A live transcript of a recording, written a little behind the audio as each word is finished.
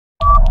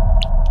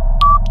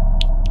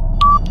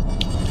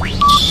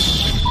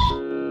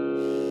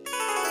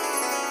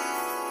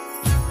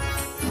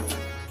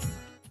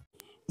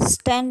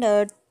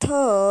Standard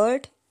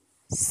 3rd,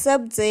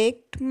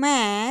 Subject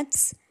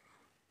Maths,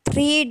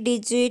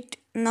 3-digit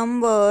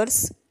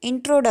numbers,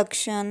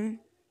 Introduction,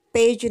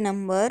 page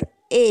number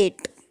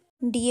 8.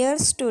 Dear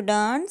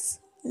students,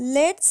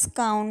 let's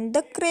count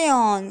the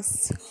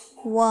crayons.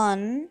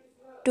 1,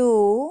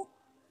 2,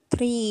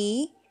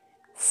 3,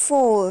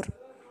 4.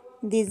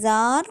 These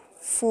are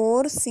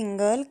 4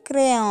 single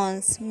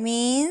crayons,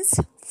 means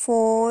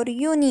 4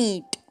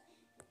 unit.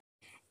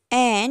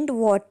 And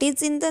what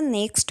is in the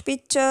next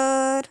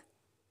picture?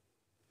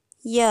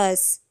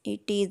 Yes,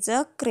 it is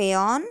a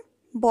crayon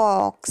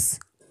box.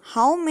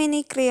 How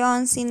many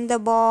crayons in the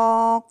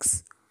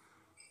box?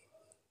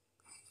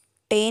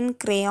 10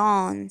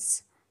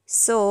 crayons.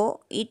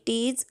 So it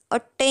is a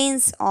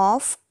tens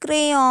of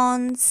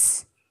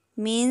crayons,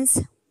 means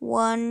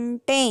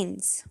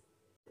 1/10.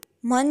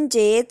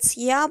 म्हणजेच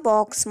या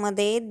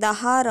बॉक्समध्ये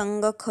 10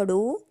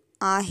 रंगखडू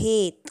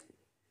आहेत.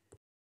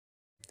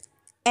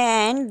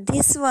 And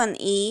this one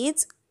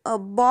is a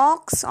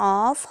box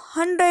of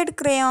 100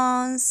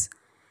 crayons.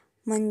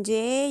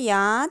 म्हणजे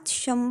यात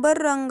 100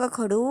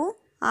 रंगखडू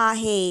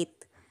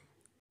आहेत.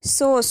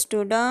 So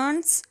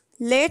students,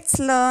 let's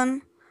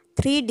learn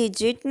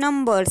 3-digit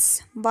numbers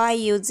by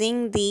using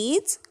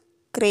these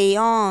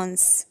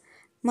crayons.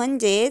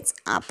 म्हणजेच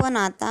आपण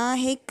आता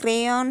हे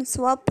crayons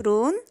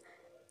वापरून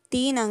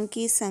 3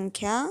 अंकी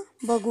संख्या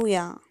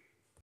बघूया.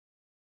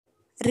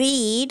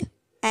 Read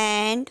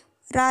and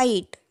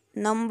write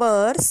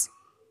numbers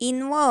in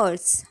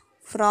words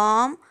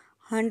from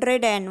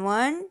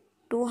 101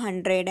 to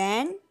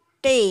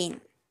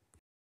 110.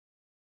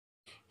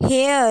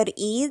 Here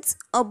is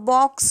a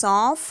box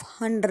of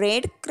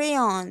 100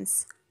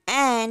 crayons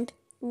and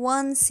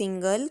one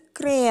single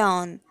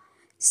crayon.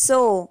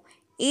 So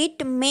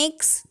it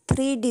makes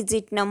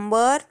 3-digit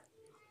number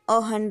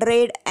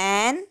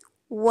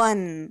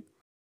 101.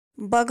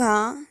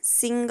 बघा,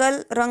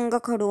 single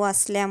रंगखडू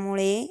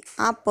असल्यामुळे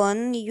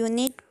आपण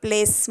युनिट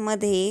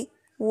प्लेसमध्ये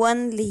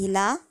 1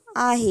 लिहिला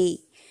आहे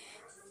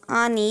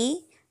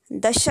आणि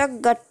दशक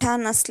गठ्ठा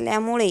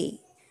नसल्यामुळे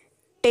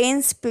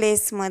टेन्स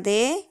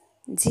प्लेसमध्ये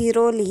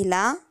 0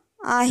 लिहिला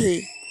आहे.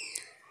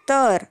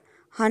 तर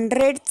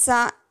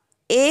 100चा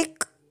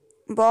एक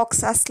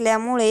बॉक्स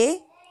असल्यामुळे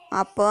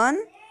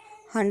आपण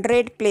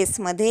 100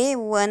 प्लेसमध्ये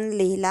 1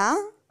 लिहिला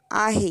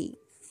आहे.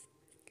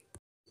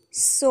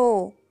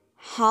 So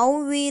how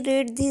we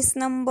read this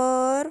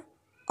number?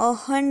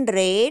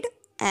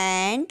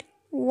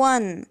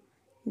 101.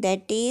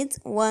 That is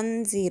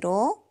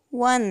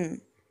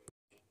 101.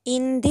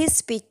 In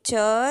this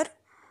picture,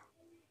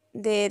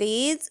 there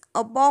is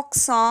a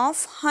box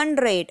of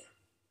 100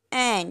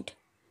 and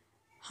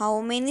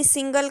how many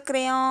single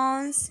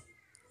crayons?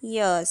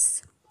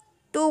 Yes,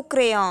 2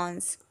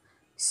 crayons.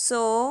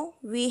 So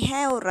we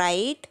have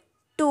write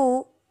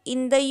 2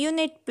 in the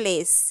unit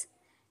place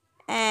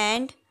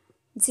and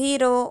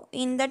 0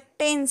 in the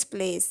tens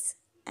place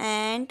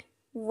and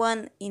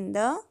 1 in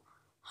the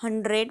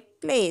 100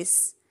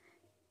 place.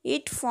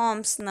 It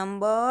forms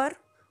number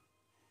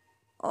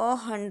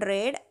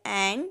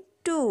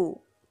 102.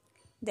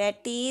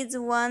 That is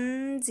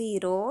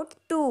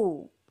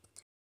 102.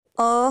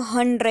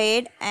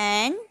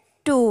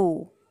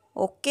 102.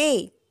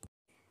 Okay.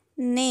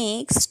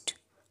 Next,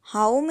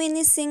 how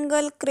many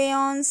single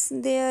crayons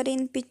there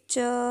in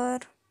picture?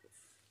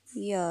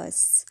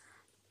 Yes,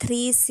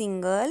 3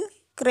 single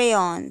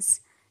crayons.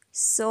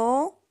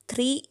 So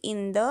 3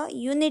 in the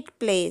unit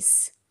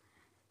place.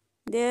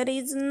 There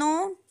is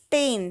no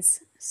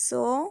tens,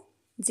 so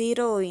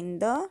 0 in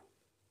the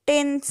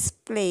tens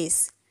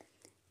place.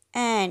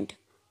 And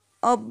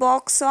a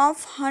box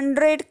of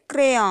 100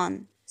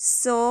 crayon,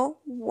 so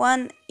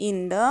 1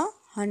 in the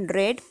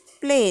 100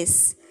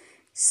 place.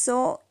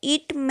 So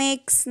it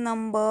makes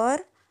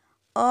number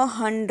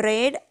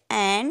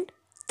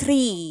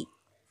 103.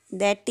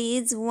 That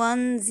is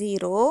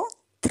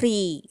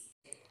 103.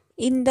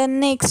 In the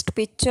next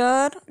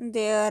picture,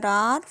 there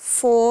are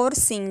 4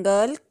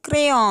 single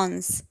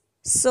crayons.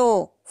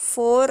 So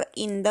 4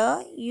 in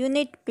the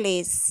unit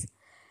place.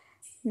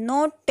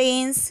 No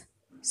tens,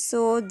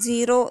 so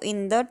 0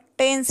 in the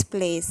tens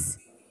place.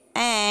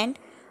 And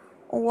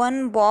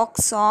one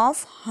box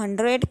of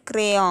 100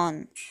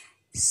 crayon.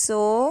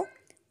 So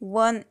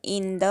 1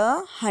 in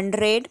the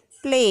 100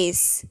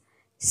 place.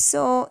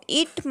 So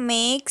it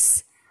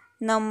makes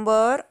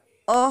number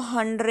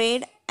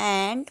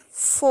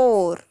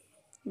 104.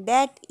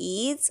 That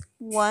is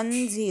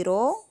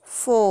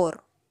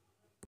 104.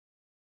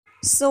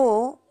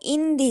 So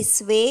in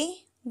this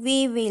way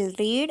we will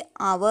read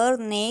our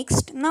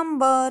next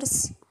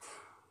numbers.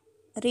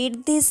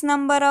 Read this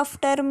number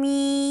after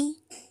me.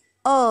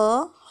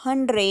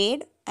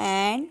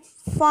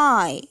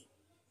 105.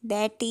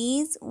 That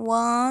is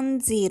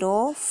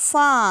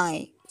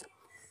 105.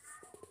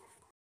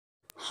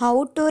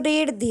 How to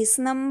read this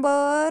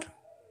number?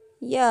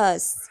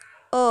 Yes,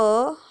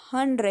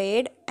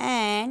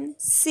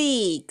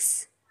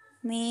 106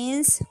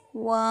 means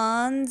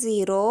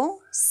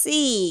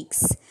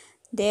 106.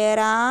 There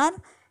are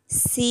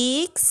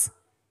 6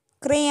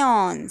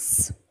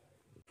 crayons.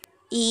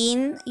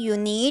 in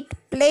unit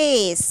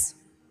place.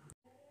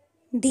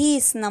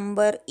 This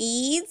number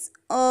is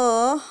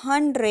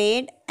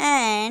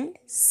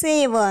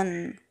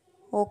 107.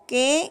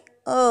 Okay,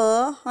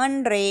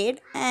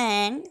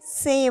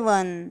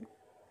 107.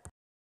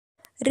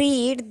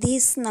 Read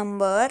this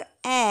number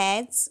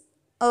as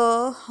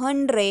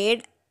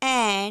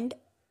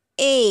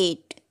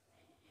 108.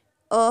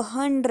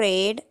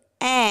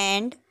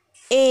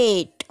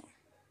 108.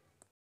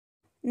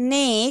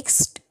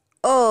 Next,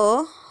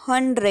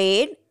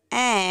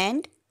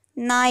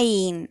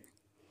 109.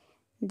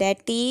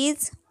 That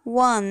is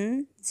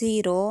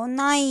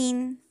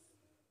 109.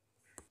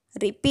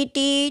 Repeat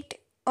it,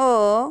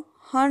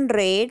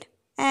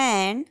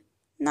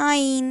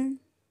 109.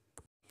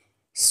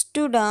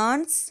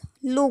 Students,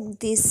 look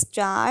this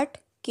chart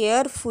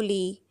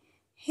carefully.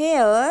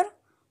 Here,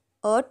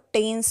 a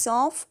tins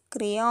of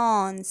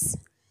crayons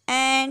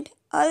and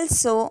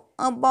also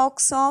a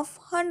box of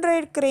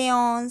 100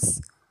 crayons.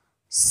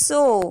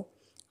 So,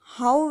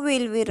 how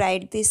will we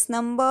write this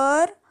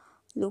number?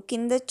 Look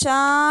in the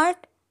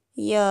chart.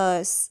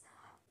 Yes,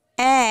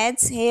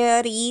 as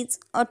here is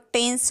a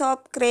tens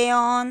of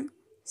crayon,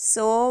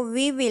 so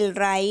we will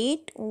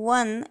write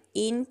 1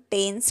 in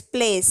tens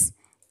place,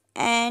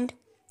 and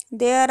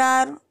there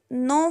are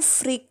no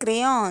free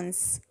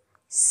crayons,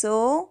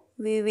 so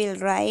we will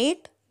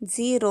write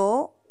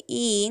 0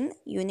 in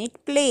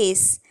unit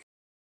place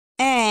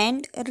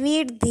and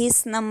read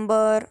this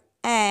number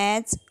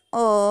as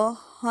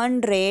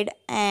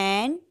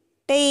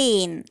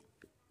 110.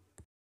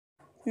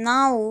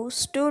 Now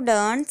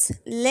students,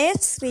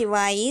 let's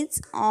revise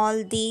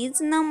all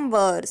these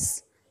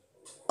numbers.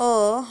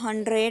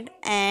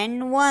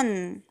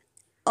 101,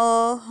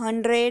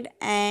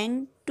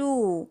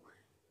 102,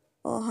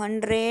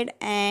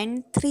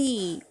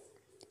 103,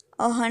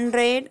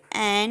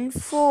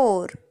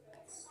 104,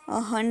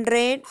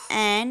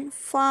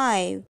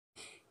 105,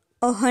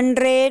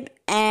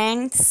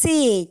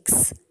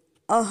 106,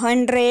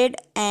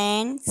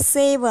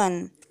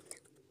 107,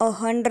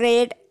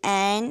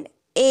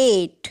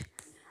 108,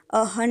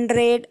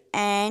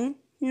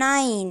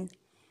 109,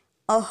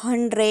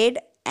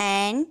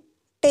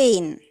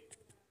 110.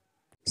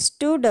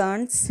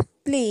 Students,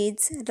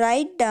 please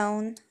write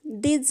down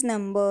these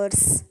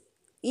numbers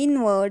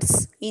in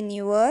words in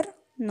your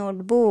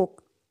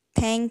notebook.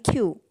 Thank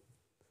you.